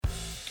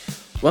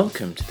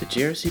Welcome to the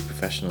GRC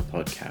Professional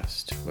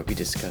Podcast, where we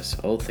discuss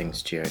all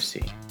things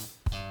GRC.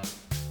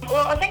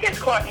 Well, I think it's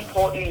quite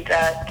important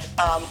that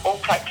all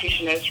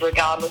practitioners,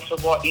 regardless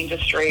of what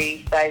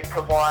industry they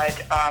provide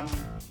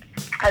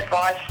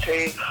advice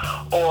to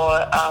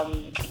or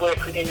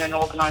work within an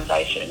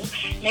organisation,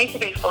 need to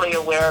be fully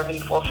aware of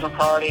enforcement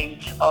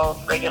priorities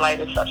of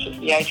regulators such as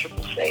the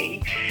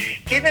ACCC,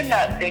 given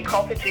that the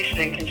Competition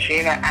and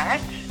Consumer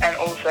Act and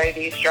also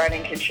the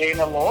Australian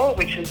Consumer Law,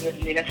 which is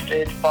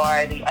administered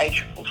by the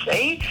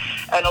ACCC,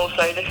 and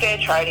also the fair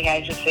trading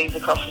agencies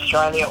across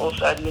Australia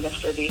also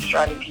administer the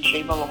Australian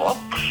Consumer Law.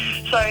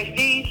 So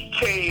these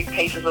two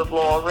pieces of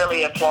law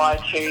really apply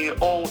to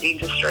all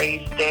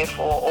industries,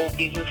 therefore all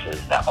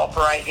businesses that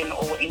operate in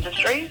all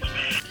industries.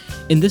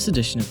 In this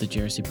edition of the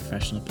GRC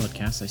Professional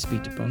Podcast, I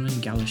speak to Bronwyn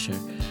Gallacher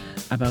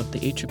about the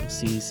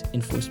ACCC's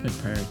enforcement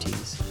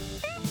priorities.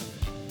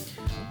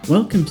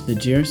 Welcome to the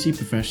GRC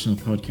Professional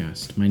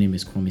Podcast. My name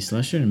is Kwame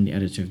Slusher. I'm the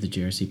editor of the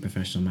GRC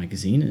Professional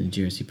Magazine and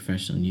the GRC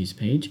Professional News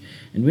page.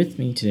 And with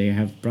me today I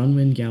have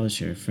Bronwyn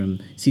Gallacher from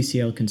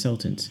CCL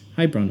Consultants.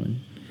 Hi, Bronwyn.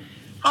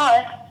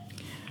 Hi.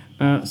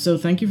 So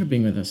thank you for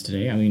being with us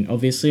today. I mean,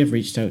 obviously I've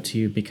reached out to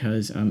you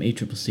because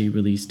ACCC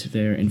released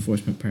their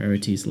enforcement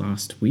priorities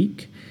last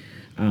week,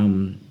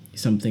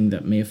 something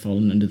that may have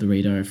fallen under the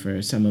radar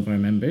for some of our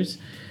members.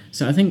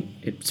 So I think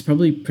it's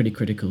probably pretty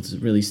critical to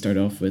really start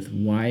off with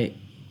why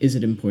is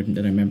it important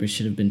that our members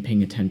should have been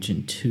paying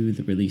attention to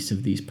the release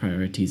of these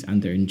priorities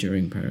and their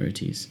enduring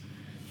priorities?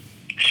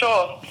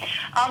 Sure.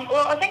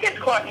 Well, I think it's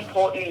quite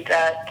important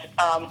that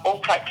all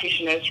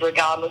practitioners,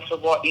 regardless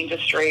of what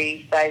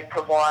industry they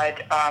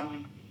provide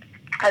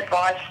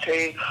advice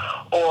to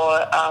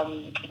or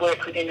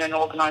work within an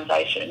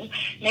organisation,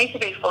 need to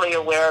be fully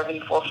aware of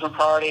enforcement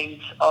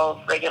priorities of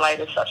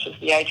regulators such as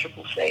the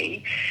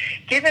ACCC,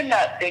 given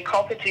that the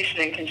Competition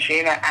and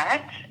Consumer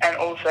Act and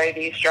also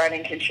the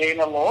Australian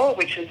Consumer Law,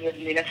 which is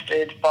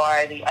administered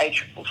by the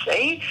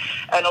ACCC,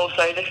 and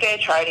also the fair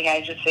trading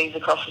agencies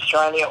across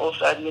Australia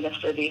also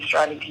administer the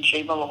Australian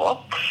Consumer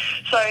Law.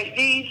 So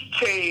these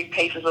two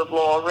pieces of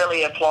law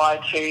really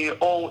apply to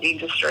all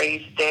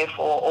industries,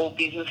 therefore all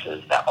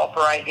businesses that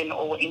operate in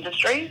all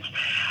industries.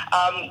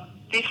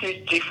 This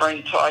is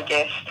different to, I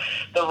guess,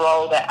 the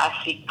role that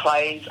ASIC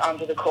plays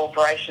under the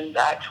Corporations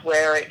Act,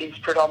 where it is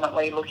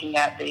predominantly looking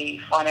at the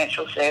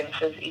financial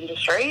services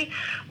industry,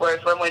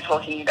 whereas when we're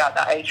talking about the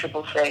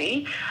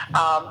ACCC,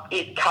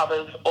 it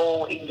covers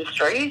all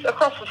industries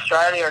across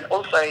Australia and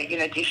also,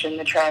 in addition,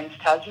 the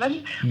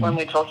Trans-Tasman, when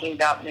we're talking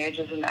about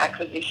mergers and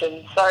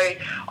acquisitions. So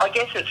I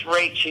guess its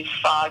reach is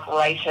far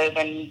greater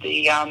than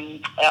the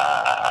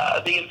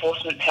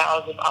enforcement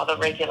powers of other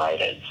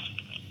regulators.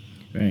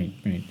 Right.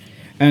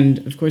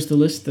 And of course, the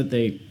list that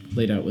they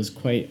laid out was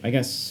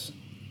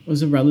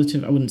was a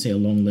relative, I wouldn't say a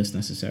long list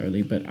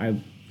necessarily, but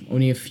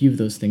only a few of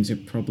those things are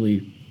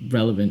probably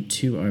relevant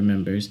to our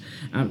members.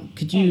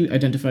 Could you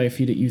identify a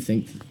few that you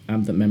think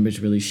that members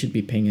really should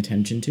be paying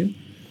attention to?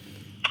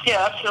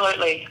 Yeah,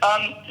 absolutely.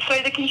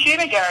 So the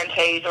consumer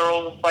guarantees are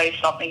always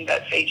something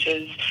that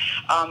features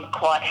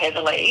quite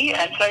heavily.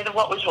 And so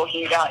what we're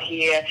talking about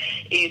here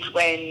is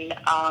when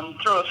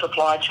through a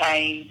supply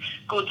chain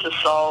goods are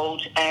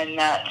sold and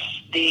that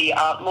the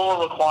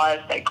law requires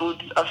that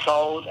goods are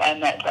sold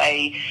and that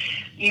they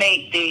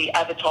meet the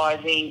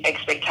advertising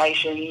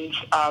expectations,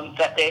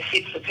 that they're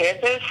fit for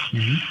purpose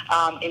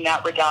in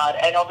that regard.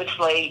 And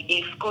obviously,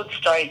 if goods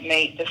don't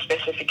meet the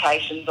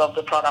specifications of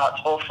the product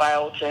or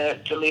fail to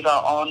deliver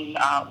on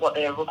what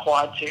they're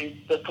required to,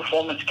 the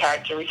performance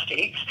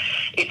characteristics,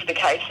 it's the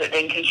case that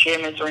then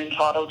consumers are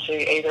entitled to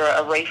either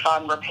a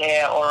refund,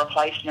 repair or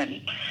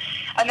replacement.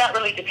 And that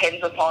really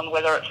depends upon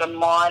whether it's a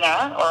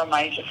minor or a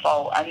major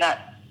fault, and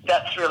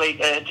that's really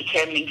the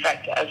determining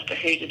factor as to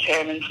who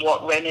determines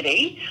what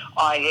remedy,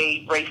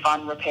 i.e.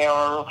 refund, repair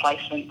or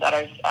replacement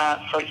that,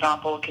 for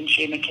example, a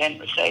consumer can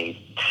receive.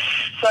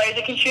 So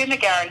the consumer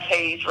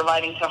guarantees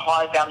relating to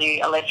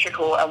high-value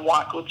electrical and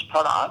white goods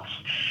products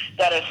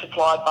that are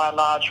supplied by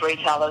large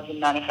retailers and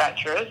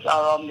manufacturers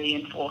are on the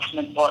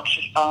enforcement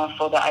watch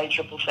for the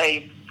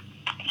ACCC.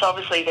 So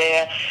obviously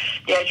the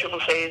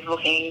ACCC is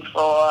looking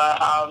for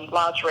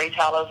large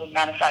retailers and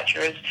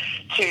manufacturers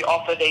to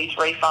offer these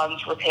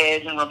refunds,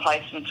 repairs and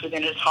replacements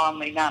within a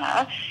timely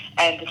manner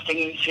and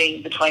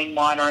distinguishing between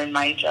minor and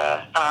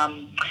major.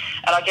 And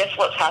I guess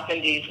what's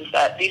happened is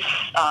that this,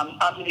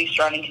 under the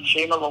Australian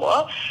Consumer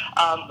Law,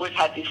 we've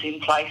had this in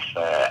place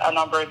for a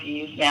number of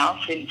years now,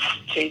 since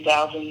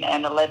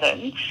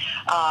 2011.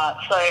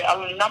 So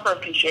a number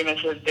of consumers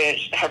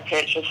have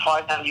purchased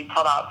high-value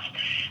products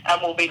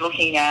and will be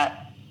looking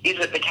at, is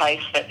it the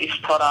case that this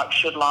product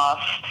should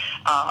last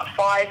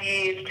 5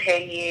 years,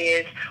 10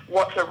 years?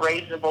 What's a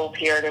reasonable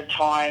period of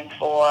time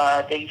for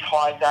these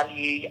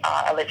high-value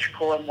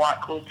electrical and white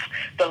goods,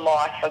 the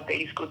life of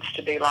these goods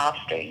to be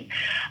lasting?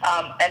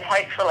 And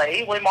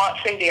hopefully we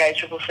might see the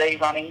ACCC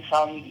running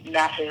some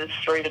matters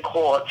through the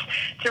courts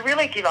to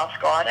really give us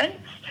guidance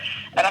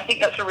And I think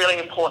that's a really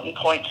important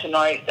point to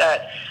note,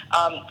 that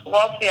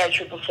whilst the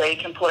ACCC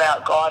can put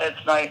out guidance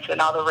notes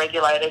and other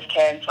regulators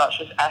can, such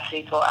as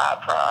ASIC or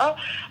APRA,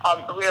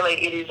 really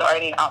it is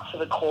only up to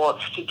the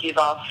courts to give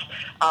us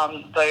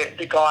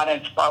the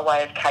guidance by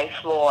way of case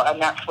law, and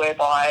that's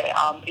whereby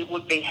it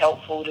would be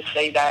helpful to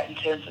see that in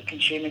terms of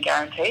consumer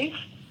guarantees.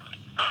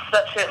 So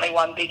that's certainly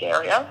one big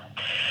area.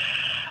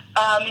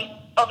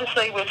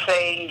 Obviously, we're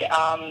seeing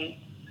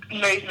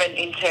movement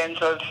in terms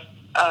of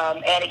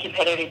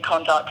anti-competitive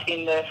conduct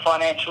in the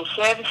financial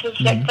services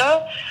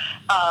sector,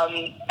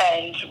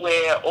 and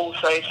we're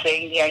also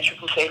seeing the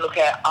ACCC look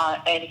at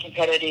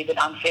anti-competitive and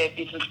unfair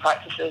business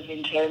practices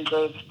in terms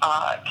of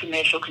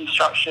commercial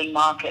construction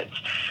markets.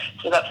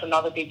 So that's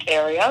another big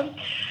area.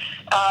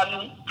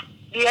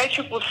 The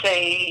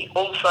ACCC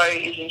also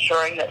is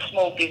ensuring that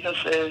small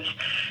businesses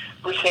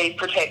receive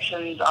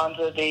protections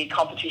under the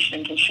Competition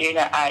and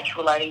Consumer Act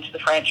relating to the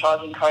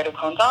Franchising Code of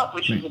Conduct,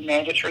 which is a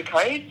mandatory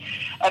code,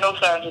 and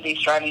also under the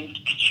Australian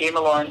consumer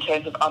law in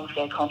terms of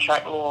unfair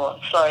contract law.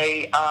 So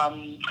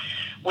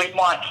we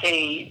might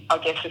see, I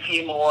guess, a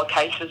few more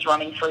cases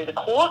running through the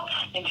courts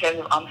in terms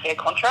of unfair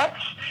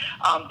contracts,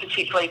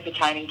 particularly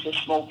pertaining to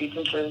small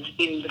businesses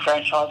in the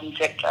franchising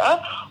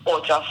sector,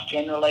 or just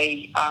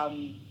generally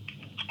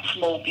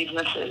small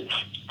businesses.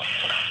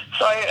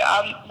 So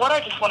what I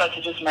just wanted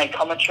to just make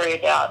commentary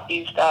about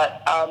is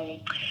that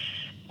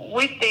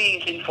with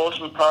these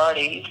enforcement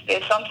priorities,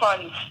 they're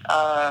sometimes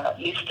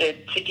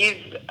listed to give,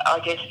 I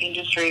guess,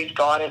 industries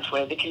guidance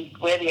where the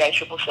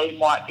ACCC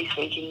might be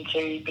seeking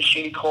to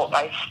pursue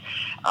court-based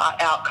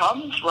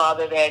outcomes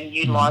rather than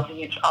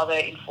utilising its other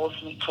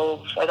enforcement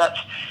tools. So that's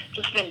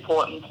just an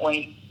important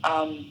point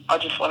I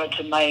just wanted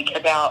to make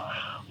about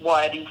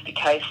why it is the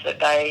case that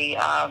they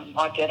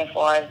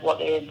identify what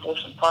their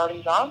enforcement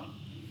priorities are.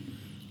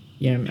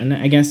 Yeah, and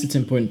I guess it's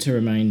important to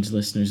remind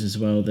listeners as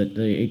well that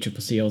the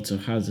ACCC also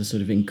has a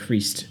sort of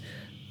increased,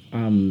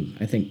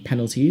 I think,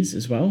 penalties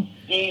as well.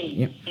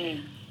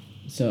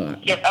 So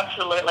yep,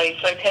 absolutely.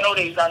 So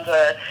penalties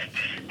under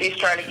the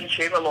Australian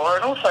consumer law,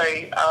 and also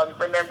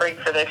remembering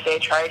for the fair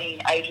trading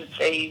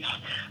agencies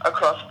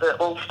across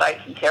all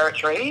states and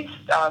territories,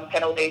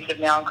 penalties have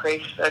now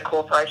increased for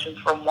corporations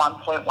from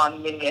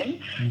 1.1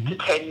 million to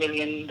 10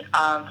 million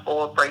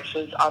for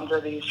breaches under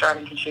the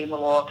Australian consumer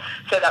law.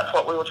 So that's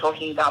what we were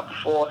talking about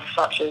before,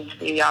 such as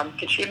the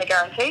consumer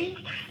guarantees,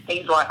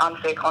 things like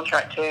unfair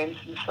contract terms,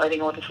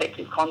 misleading or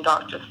deceptive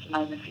conduct, just to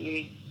name a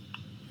few.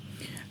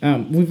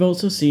 We've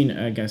also seen,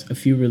 I guess, a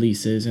few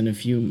releases and a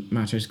few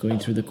matters going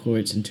through the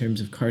courts in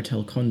terms of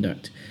cartel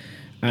conduct.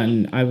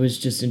 And I was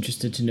just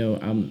interested to know,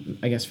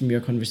 I guess from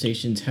your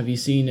conversations, have you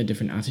seen a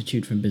different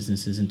attitude from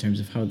businesses in terms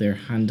of how they're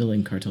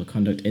handling cartel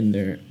conduct in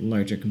their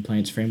larger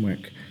compliance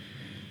framework?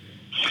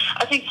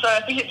 I think so. I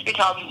think it's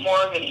become more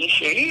of an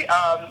issue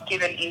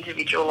given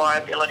individual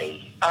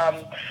liability.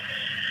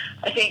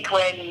 I think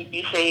when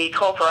you see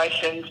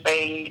corporations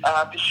being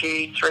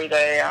pursued through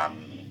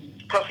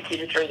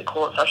prosecuted through the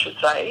courts, I should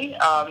say,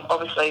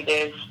 obviously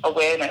there's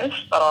awareness,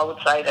 but I would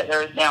say that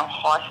there is now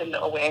heightened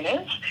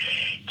awareness,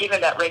 given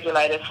that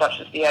regulators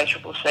such as the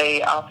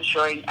ACCC are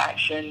pursuing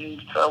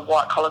action for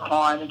white-collar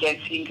crime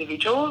against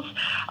individuals.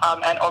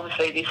 And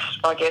obviously this,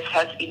 I guess,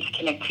 has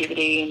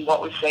interconnectivity in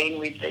what we've seen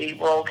with the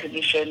Royal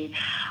Commission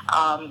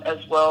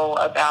as well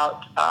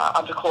about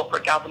under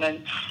corporate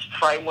governance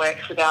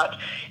frameworks about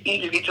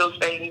individuals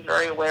being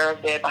very aware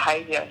of their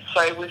behaviour.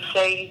 So we've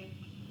seen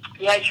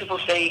the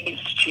ACCC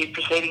institute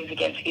proceedings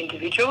against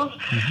individuals.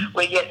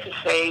 We're yet to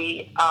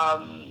see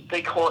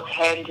the courts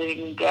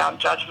handing down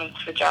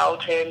judgments for jail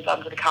terms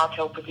under the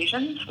cartel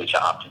provisions, which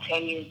are up to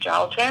 10 years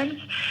jail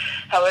terms.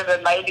 However,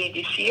 maybe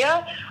this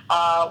year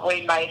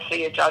we may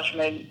see a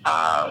judgment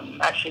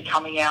actually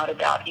coming out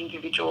about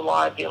individual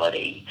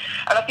liability.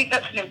 And I think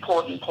that's an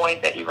important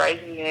point that you're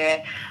raising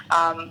there,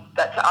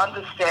 that to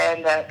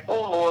understand that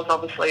all laws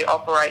obviously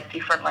operate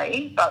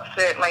differently, but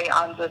certainly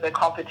under the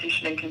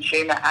Competition and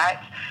Consumer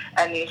Act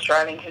and the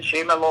Australian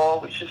consumer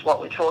law, which is what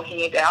we're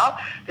talking about,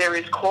 there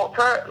is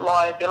corporate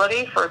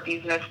liability for a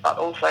business, but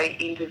also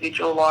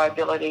individual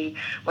liability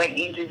when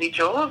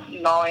individuals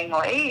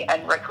knowingly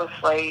and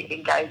recklessly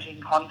engage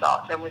in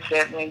conduct. And we're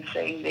certainly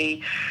seeing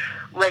the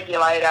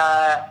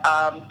regulator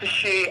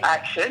pursue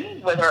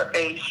action, whether it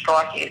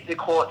be the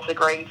courts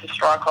agreeing to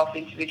strike off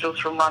individuals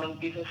from running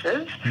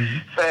businesses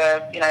for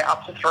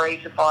up to 3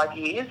 to 5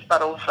 years,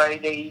 but also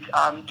these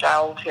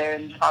jail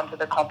terms under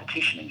the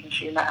Competition and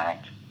Consumer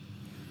Act.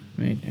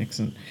 Right,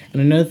 excellent.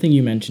 And another thing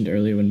you mentioned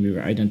earlier when we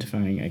were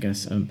identifying, I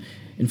guess,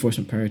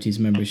 enforcement priorities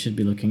members should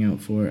be looking out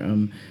for,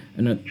 and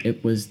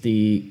it was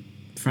the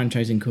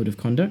Franchising Code of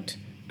Conduct.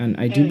 And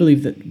I do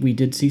believe that we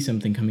did see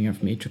something coming out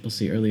from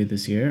ACCC earlier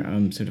this year,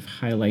 sort of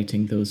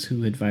highlighting those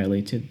who had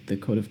violated the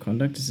Code of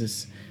Conduct. Is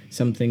this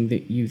something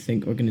that you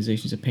think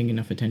organisations are paying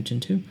enough attention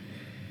to?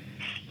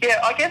 Yeah,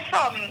 I guess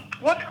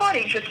what's quite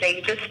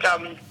interesting, just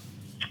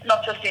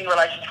not just in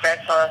relation to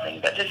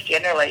franchising, but just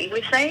generally,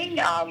 we're seeing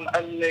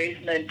a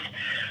movement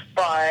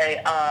by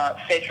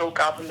federal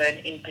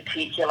government in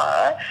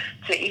particular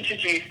to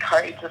introduce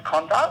codes of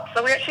conduct.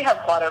 So we actually have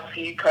quite a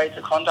few codes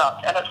of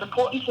conduct, and it's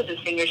important to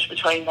distinguish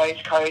between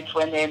those codes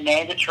when they're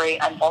mandatory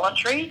and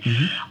voluntary.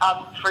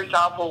 For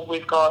example,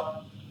 we've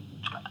got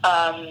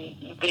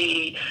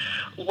the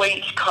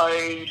wheat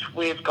code,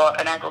 we've got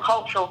an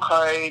agricultural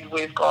code,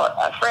 we've got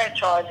a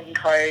franchising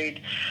code,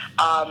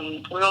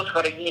 we've also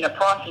got a unit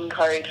pricing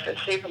code for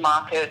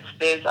supermarkets.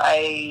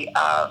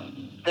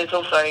 There's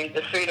also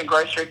the food and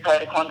grocery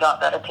code of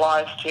conduct that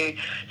applies to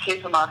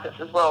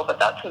supermarkets as well, but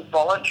that's a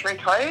voluntary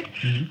code.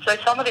 So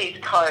some of these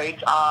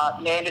codes are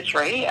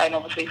mandatory, and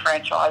obviously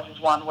franchise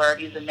is one where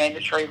it is a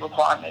mandatory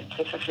requirement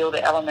to fulfil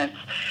the elements,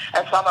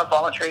 and some are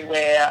voluntary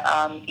where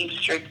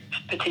industry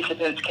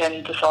participants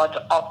can decide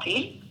to opt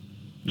in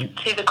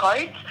to the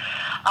codes.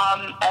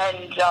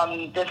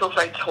 And there's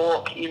also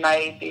talk, you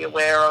may be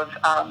aware of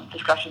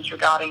discussions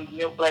regarding the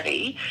milk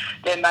levy.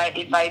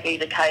 It may be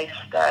the case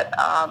that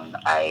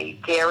a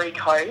dairy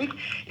code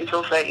is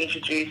also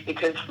introduced,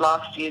 because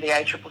last year the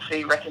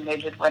ACCC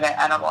recommended, when it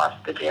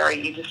analysed the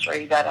dairy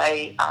industry, that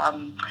a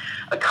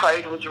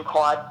code was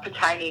required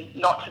pertaining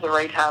not to the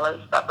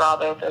retailers but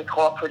rather the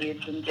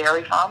cooperatives and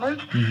dairy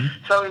farmers.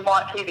 So we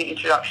might see the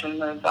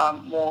introduction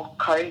of more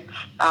codes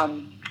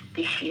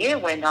this year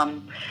when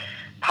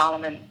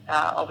Parliament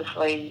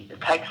obviously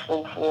takes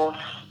full force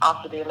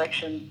after the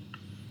election.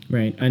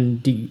 Right,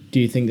 and do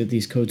you think that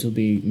these codes will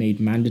be made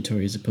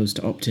mandatory as opposed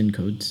to opt-in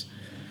codes?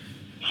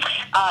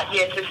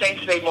 Yes, there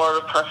seems to be more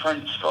of a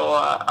preference for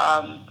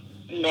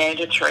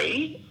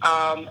mandatory,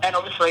 and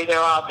obviously there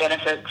are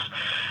benefits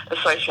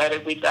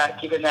associated with that,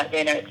 given that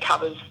then it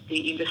covers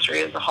the industry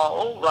as a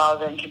whole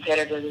rather than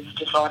competitors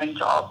deciding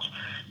to opt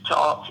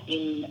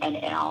in and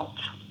out.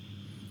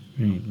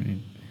 Right.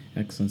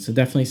 Excellent. So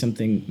definitely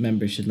something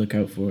members should look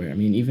out for. I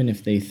mean, even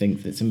if they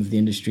think that some of the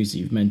industries that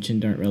you've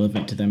mentioned aren't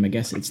relevant to them, I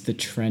guess it's the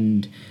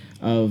trend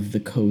of the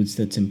codes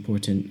that's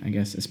important, I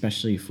guess,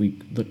 especially if we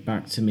look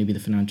back to maybe the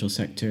financial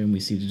sector and we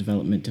see the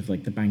development of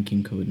like the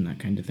banking code and that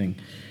kind of thing.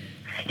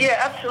 Yeah,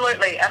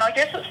 absolutely. And I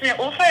guess it's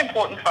also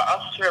important for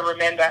us to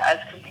remember as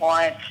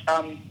compliance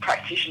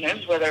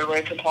practitioners, whether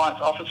we're compliance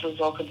officers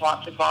or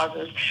compliance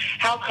advisors,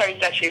 how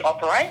codes actually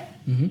operate.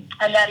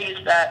 And that is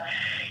that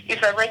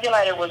if a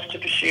regulator was to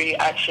pursue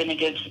action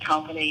against a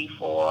company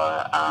for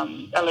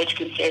alleged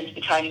concerns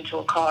pertaining to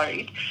a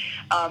code,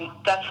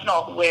 that's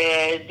not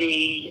where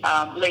the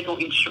legal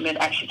instrument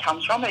actually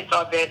comes from. It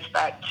diverts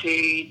back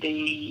to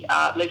the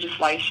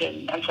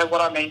legislation. And so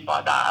what I mean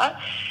by that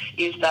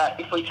is that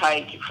if we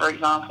take, for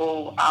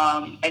example,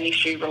 an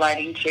issue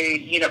relating to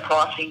unit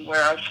pricing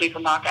where a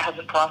supermarket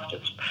hasn't priced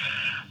its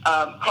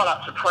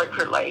products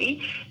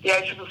appropriately, the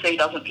ACCC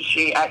doesn't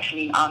pursue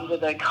action under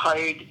the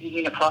code, the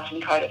unit pricing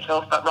code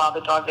itself, but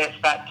rather diverts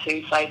back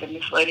to, say, the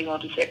misleading or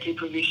deceptive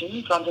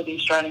provisions under the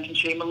Australian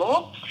consumer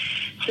law.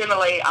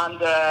 Similarly,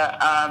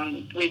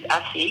 with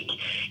ASIC,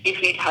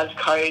 if it has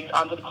codes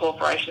under the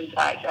Corporations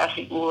Act,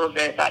 ASIC will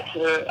revert back to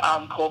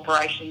the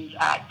Corporations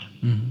Act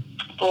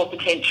for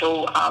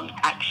potential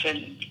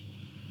action.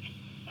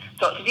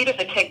 So it's a bit of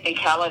a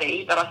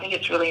technicality, but I think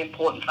it's really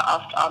important for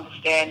us to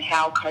understand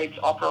how codes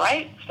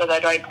operate so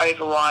they don't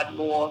override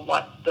law,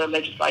 like the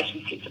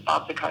legislation sits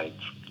above the codes.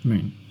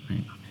 Right.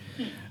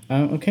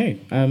 Okay.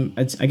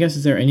 I guess,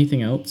 is there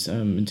anything else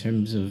in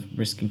terms of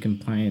risk and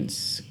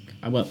compliance?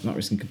 Well, not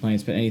risk and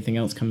compliance, but anything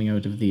else coming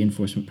out of the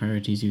enforcement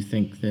priorities you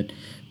think that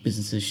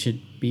businesses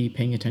should be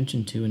paying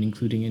attention to and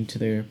including into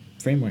their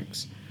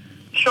frameworks?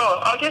 Sure.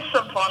 I guess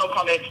some final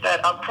comments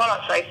that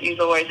product safety is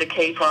always a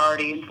key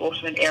priority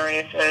enforcement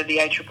area for the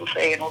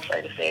ACCC and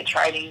also the fair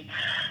trading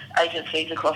agencies across